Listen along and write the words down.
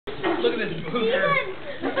Look at this booger.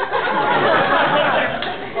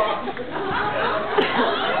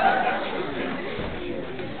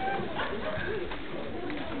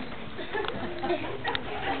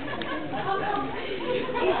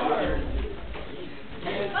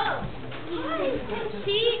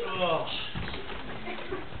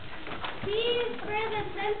 These for the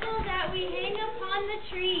simple that we hang upon the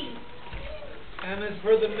tree. M is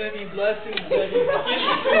for the many blessings that He gives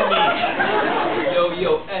to me.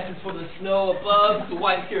 Yo, S is for the snow above, the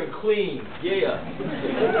white's here clean. Yeah.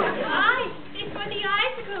 I is for the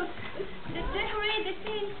icicles that decorate the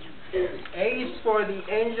scenes. A is for the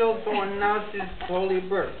angels who announced His holy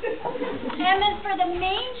birth. M is for the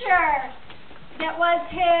manger that was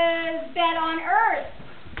His bed on earth.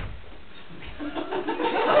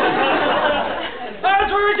 As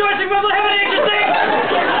we're rejoicing, Bethlehem and angels sing!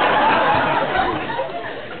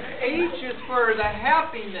 H is for the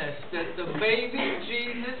happiness that the baby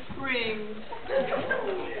Jesus brings.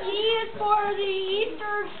 E is for the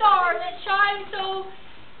Easter star that shines so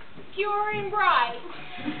pure and bright.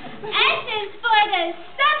 S is for the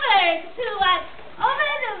shepherds who watch over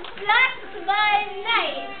the flocks by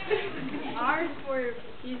night. R is for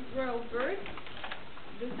His royal birth.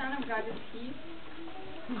 The Son of God is He.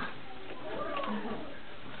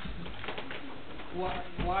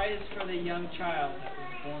 Y is for the young child that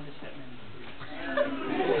was born to set men free.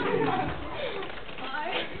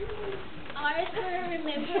 R is for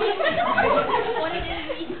remembering what it is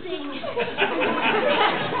we sing.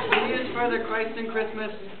 C is for the Christ in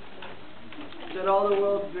Christmas that all the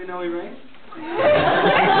world may know He reigns.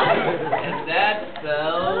 And that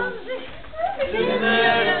spells...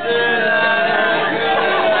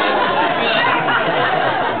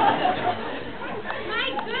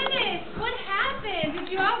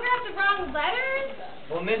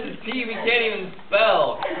 Well, Mrs. T, we can't even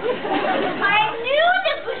spell. I knew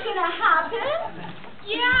this was going to happen.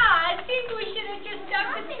 Yeah, I think we should have just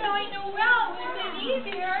stuck to spelling Noel. It would have been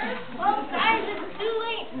easier. Well, guys, it's too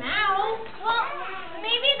late now. Well,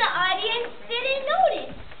 maybe the audience didn't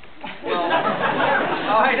notice. Well,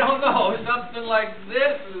 I don't know. Something like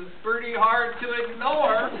this is pretty hard to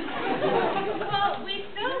ignore. Well, we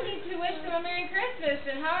still need to wish them a Merry Christmas,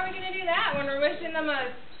 and how are we going to do that when we're wishing them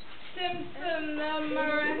a Simpson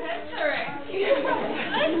history? Is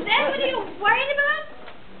that what you're worried about?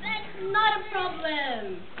 That's not a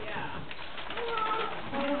problem. Yeah.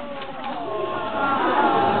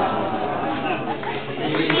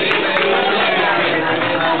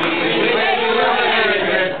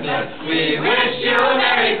 We wish you a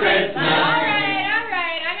Merry Christmas. All right.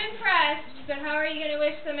 I'm impressed. But how are you going to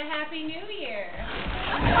wish them a Happy New Year?